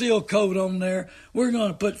you a seal coat on there. We're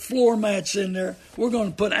going to put floor mats in there. We're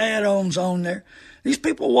going to put add-ons on there. These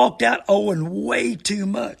people walked out owing way too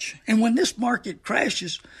much. And when this market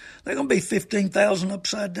crashes, they're going to be $15,000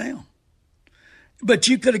 upside down. But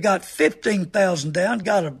you could have got $15,000 down,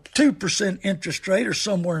 got a 2% interest rate or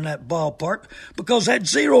somewhere in that ballpark, because that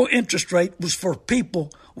zero interest rate was for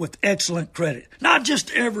people with excellent credit. Not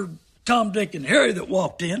just every Tom, Dick, and Harry that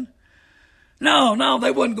walked in. No,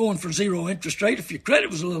 they wasn't going for zero interest rate if your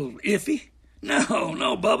credit was a little iffy. No,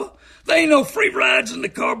 Bubba. There ain't no free rides in the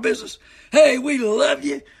car business. Hey, we love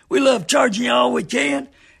you. We love charging you all we can.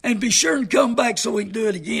 And be sure and come back so we can do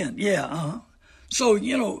it again. Yeah, So,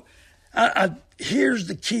 here's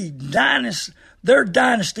the key. Their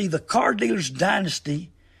dynasty, the car dealer's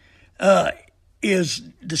dynasty, is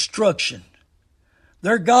destruction.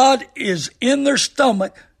 Their God is in their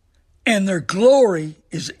stomach, and their glory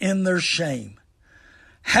is in their shame.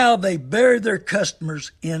 How they bury their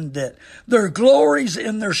customers in debt. Their glory's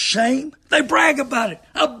in their shame. They brag about it.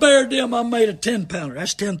 I buried them. I made a 10-pounder.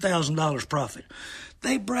 That's $10,000 profit.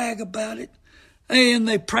 They brag about it, and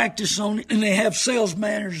they practice on it, and they have sales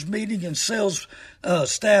managers meetings and sales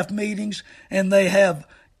staff meetings, and they have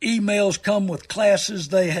emails come with classes.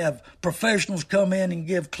 They have professionals come in and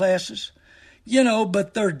give classes.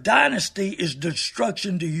 But their dynasty is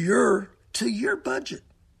destruction to your budget.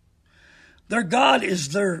 Their God is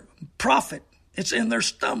their profit. It's in their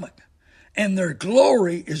stomach. And their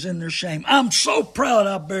glory is in their shame. I'm so proud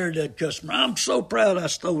I buried that customer. I'm so proud I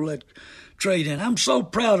stole that trade in. I'm so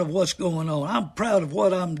proud of what's going on. I'm proud of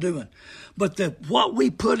what I'm doing. But what we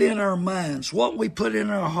put in our minds, what we put in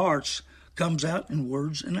our hearts, comes out in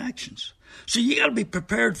words and actions. So you got to be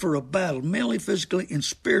prepared for a battle, mentally, physically, and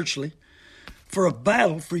spiritually, for a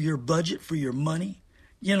battle for your budget, for your money.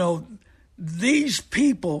 These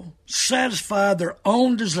people satisfy their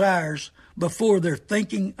own desires before they're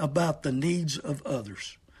thinking about the needs of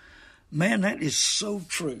others. Man, that is so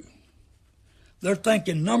true. They're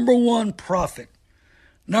thinking, number one, profit.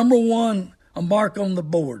 Number one, a mark on the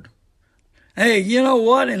board. Hey, you know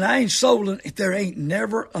what? And I ain't sold it. There ain't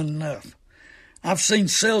never enough. I've seen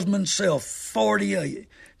salesmen sell 40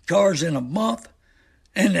 cars in a month,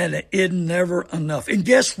 and that it never enough. And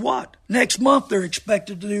guess what? Next month, they're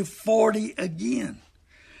expected to do 40 again.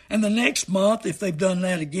 And the next month, if they've done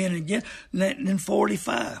that again and again, then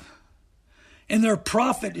 45. And their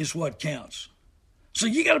profit is what counts. So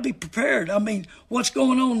you got to be prepared. I mean, what's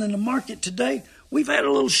going on in the market today? We've had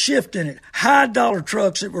a little shift in it. High dollar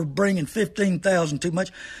trucks that were bringing $15,000 too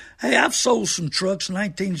much. Hey, I've sold some trucks,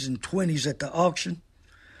 19s and 20s at the auction,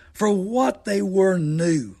 for what they were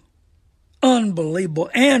new. Unbelievable.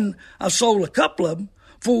 And I sold a couple of them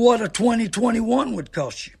for what a 2021 would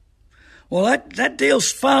cost you. Well, that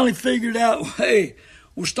deal's finally figured out, hey,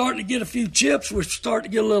 we're starting to get a few chips. We're starting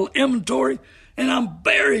to get a little inventory. And I'm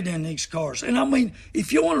buried in these cars. And I mean,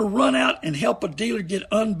 if you want to run out and help a dealer get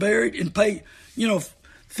unburied and pay,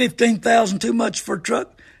 $15,000 too much for a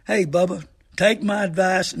truck, hey, Bubba, take my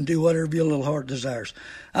advice and do whatever your little heart desires.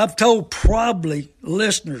 I've told probably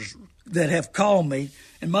listeners that have called me,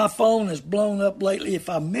 and my phone has blown up lately. If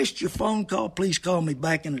I missed your phone call, please call me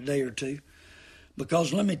back in a day or two.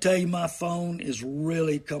 Because let me tell you, my phone is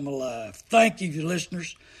really come alive. Thank you,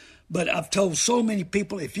 listeners. But I've told so many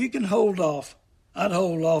people, if you can hold off, I'd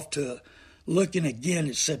hold off to looking again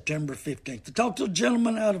at September 15th. I talked to a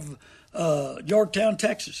gentleman out of Yorktown,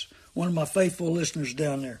 Texas, one of my faithful listeners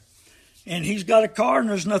down there. And he's got a car, and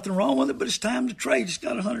there's nothing wrong with it, but it's time to trade. It's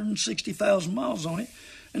got 160,000 miles on it.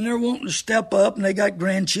 And they're wanting to step up, and they got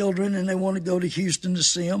grandchildren, and they want to go to Houston to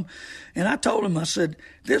see them. And I told him, I said,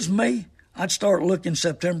 this is me. I'd start looking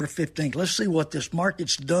September 15th. Let's see what this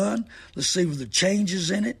market's done. Let's see what the changes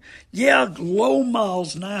in it. Yeah, low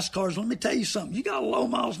miles, nice cars. Let me tell you something. You got a low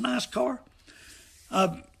miles, nice car?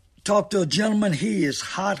 I've talked to a gentleman. He is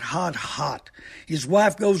hot, hot, hot. His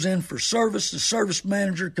wife goes in for service. The service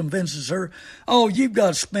manager convinces her, oh, you've got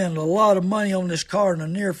to spend a lot of money on this car in the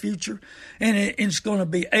near future, and it's going to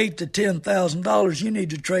be $8,000 to $10,000. You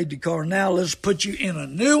need to trade the car now. Let's put you in a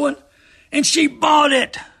new one. And she bought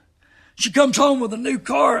it. She comes home with a new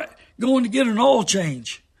car, going to get an oil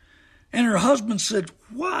change. And her husband said,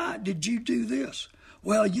 why did you do this?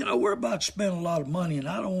 Well, we're about to spend a lot of money, and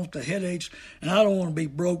I don't want the headaches, and I don't want to be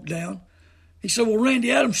broke down. He said, well,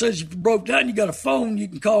 Randy Adams says if you broke down, you got a phone, you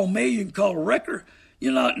can call me, you can call a wrecker.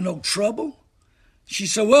 You're not in no trouble. She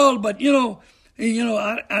said, well, but, I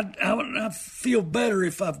feel better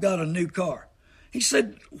if I've got a new car. He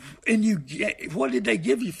said, and what did they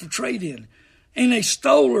give you for trade-in? And they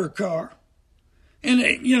stole her car. And,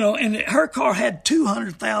 and her car had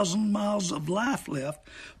 200,000 miles of life left.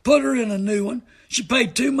 Put her in a new one. She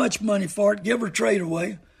paid too much money for it, give her trade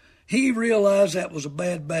away. He realized that was a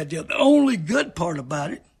bad deal. The only good part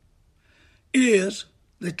about it is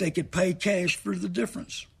that they could pay cash for the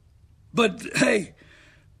difference. But, hey,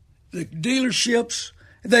 the dealerships,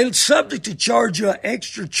 they're subject to charge you an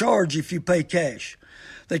extra charge if you pay cash.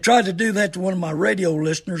 They tried to do that to one of my radio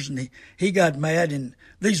listeners, and he got mad. And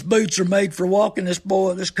these boots are made for walking.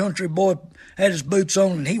 This country boy had his boots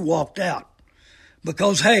on, and he walked out.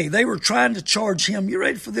 Because, hey, they were trying to charge him, you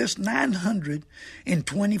ready for this,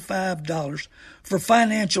 $925 for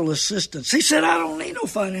financial assistance. He said, I don't need no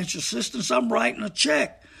financial assistance. I'm writing a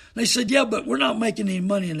check. They said, yeah, but we're not making any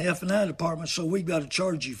money in the F&I department, so we've got to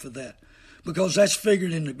charge you for that because that's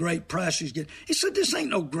figured in the great price he's getting. He said, this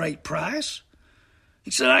ain't no great price.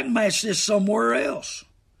 He said, I can match this somewhere else.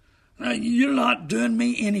 Now, you're not doing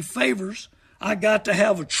me any favors. I got to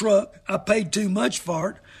have a truck. I paid too much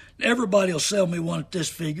for it. Everybody will sell me one at this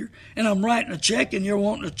figure, and I'm writing a check, and you're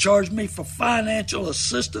wanting to charge me for financial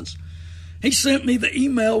assistance? He sent me the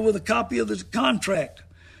email with a copy of the contract.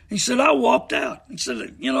 He said, I walked out. He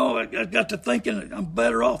said, I got to thinking I'm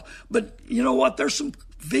better off. But you know what? There's some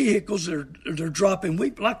vehicles that are dropping.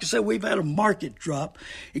 Like I said, we've had a market drop,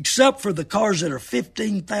 except for the cars that are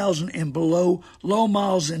 15,000 and below, low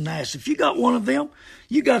miles and nice. If you got one of them,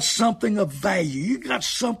 you got something of value. You got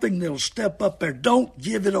something that'll step up there. Don't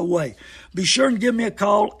give it away. Be sure and give me a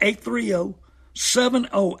call,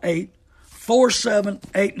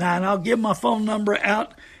 830-708-4789. I'll give my phone number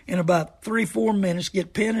out in about 3-4 minutes.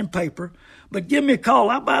 Get pen and paper. But give me a call.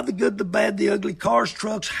 I buy the good, the bad, the ugly, cars,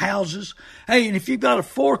 trucks, houses. Hey, and if you've got a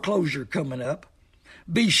foreclosure coming up,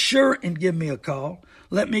 be sure and give me a call.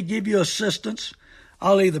 Let me give you assistance.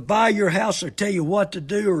 I'll either buy your house or tell you what to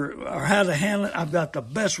do or how to handle it. I've got the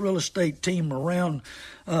best real estate team around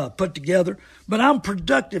put together. But I'm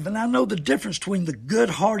productive, and I know the difference between the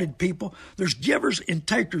good-hearted people. There's givers and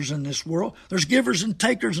takers in this world. There's givers and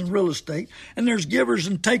takers in real estate, and there's givers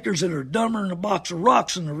and takers that are dumber than a box of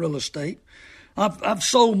rocks in the real estate. I've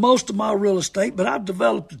sold most of my real estate, but I've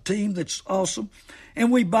developed a team that's awesome.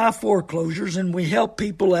 And we buy foreclosures, and we help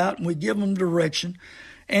people out, and we give them direction.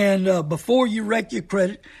 And before you wreck your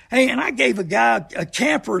credit, hey, and I gave a guy a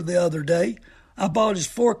camper the other day. I bought his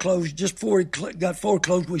foreclosure just before he got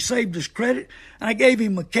foreclosed. We saved his credit, and I gave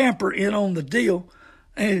him a camper in on the deal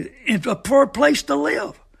and for a place to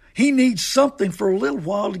live. He needs something for a little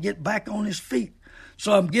while to get back on his feet.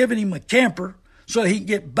 So I'm giving him a camper so he can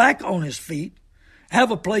get back on his feet, have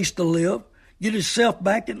a place to live, get himself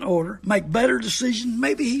back in order, make better decisions.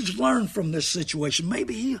 Maybe he's learned from this situation.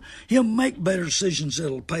 Maybe he'll make better decisions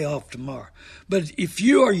that'll pay off tomorrow. But if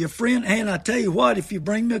you are your friend, and I tell you what, if you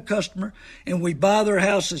bring me a customer and we buy their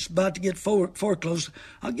house that's about to get foreclosed,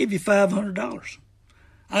 I'll give you $500.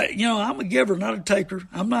 I'm a giver, not a taker.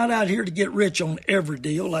 I'm not out here to get rich on every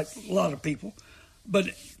deal like a lot of people.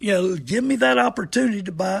 But, give me that opportunity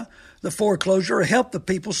to buy the foreclosure or help the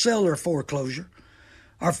people sell their foreclosure.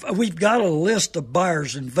 We've got a list of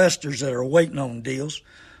buyers, investors that are waiting on deals.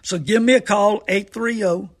 So give me a call,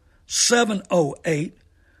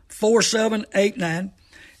 830-708-4789.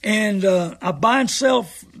 And I buy and sell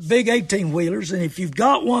big 18-wheelers. And if you've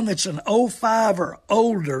got one that's an 05 or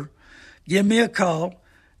older, give me a call,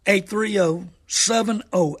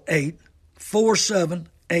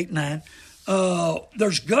 830-708-4789.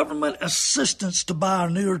 There's government assistance to buy a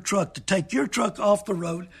newer truck, to take your truck off the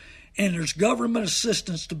road. And there's government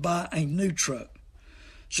assistance to buy a new truck.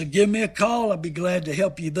 So give me a call. I'd be glad to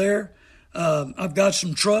help you there. I've got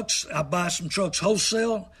some trucks. I buy some trucks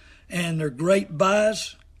wholesale, and they're great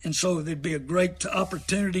buys. And so there'd be a great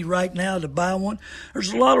opportunity right now to buy one.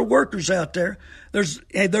 There's a lot of workers out there. There's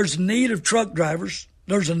a need of truck drivers.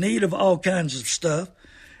 There's a need of all kinds of stuff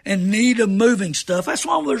and need of moving stuff. That's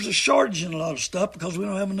why there's a shortage in a lot of stuff, because we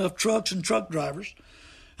don't have enough trucks and truck drivers.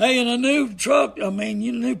 Hey, in a new truck,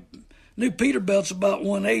 new Peterbilt's about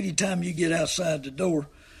 180 time you get outside the door.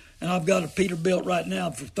 And I've got a Peterbilt right now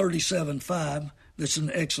for $37,500 that's in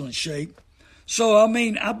excellent shape. So,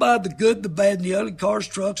 I buy the good, the bad, and the ugly, cars,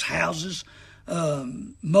 trucks, houses,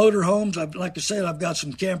 motor homes. Like I said, I've got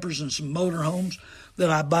some campers and some motor homes that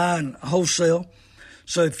I buy in wholesale.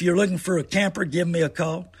 So if you're looking for a camper, give me a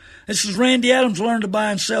call. This is Randy Adams,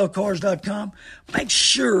 LearnToBuyAndSellCars.com. Make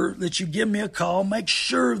sure that you give me a call. Make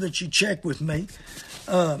sure that you check with me.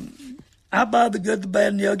 I buy the good, the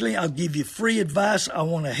bad, and the ugly. I'll give you free advice. I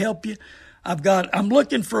want to help you. I'm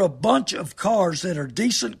looking for a bunch of cars that are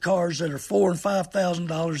decent cars that are $4,000 and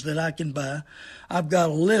 $5,000 that I can buy. I've got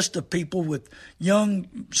a list of people with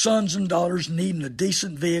young sons and daughters needing a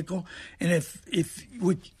decent vehicle. And if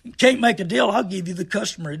we can't make a deal, I'll give you the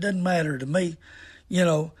customer. It doesn't matter to me, you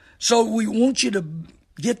know. So we want you to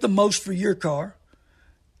get the most for your car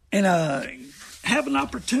and have an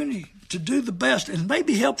opportunity to do the best and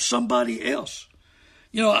maybe help somebody else.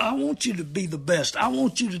 You know, I want you to be the best. I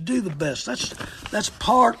want you to do the best. That's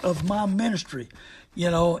part of my ministry,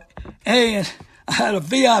 you know. And I had a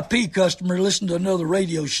VIP customer listen to another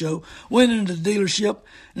radio show, went into the dealership,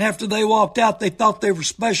 and after they walked out, they thought they were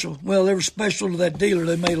special. Well, they were special to that dealer.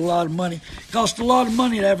 They made a lot of money. It cost a lot of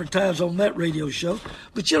money to advertise on that radio show.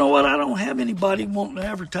 But you know what? I don't have anybody wanting to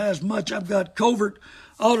advertise much. I've got Covert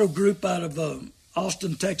Auto Group out of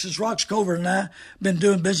Austin, Texas. Rox Covert and I have been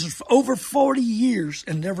doing business for over 40 years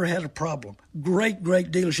and never had a problem. Great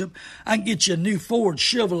dealership. I can get you a new Ford,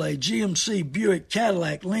 Chevrolet, GMC, Buick,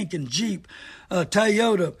 Cadillac, Lincoln, Jeep,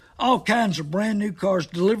 Toyota, all kinds of brand new cars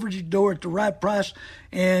delivered to your door at the right price,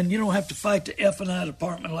 and you don't have to fight the F&I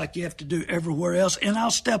department like you have to do everywhere else, and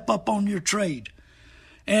I'll step up on your trade.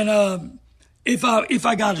 And if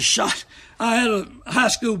I got a shot, I had a high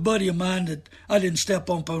school buddy of mine that I didn't step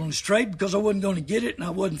up on his trade because I wasn't going to get it and I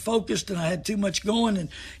wasn't focused and I had too much going, and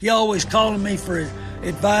he always calling me for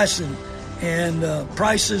advice and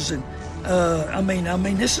prices, and I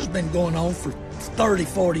mean this has been going on for 30,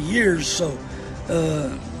 40 years, so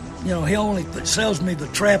you know, he only sells me the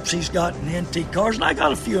traps he's got in antique cars, and I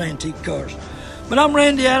got a few antique cars. But I'm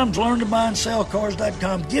Randy Adams,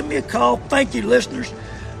 LearnToBuyAndSellCars.com. Give me a call. Thank you, listeners.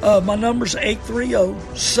 My number's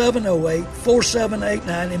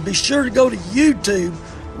 830-708-4789. And be sure to go to YouTube,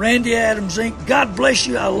 Randy Adams Inc. God bless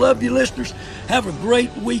you. I love you, listeners. Have a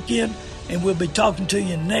great weekend, and we'll be talking to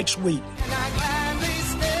you next week.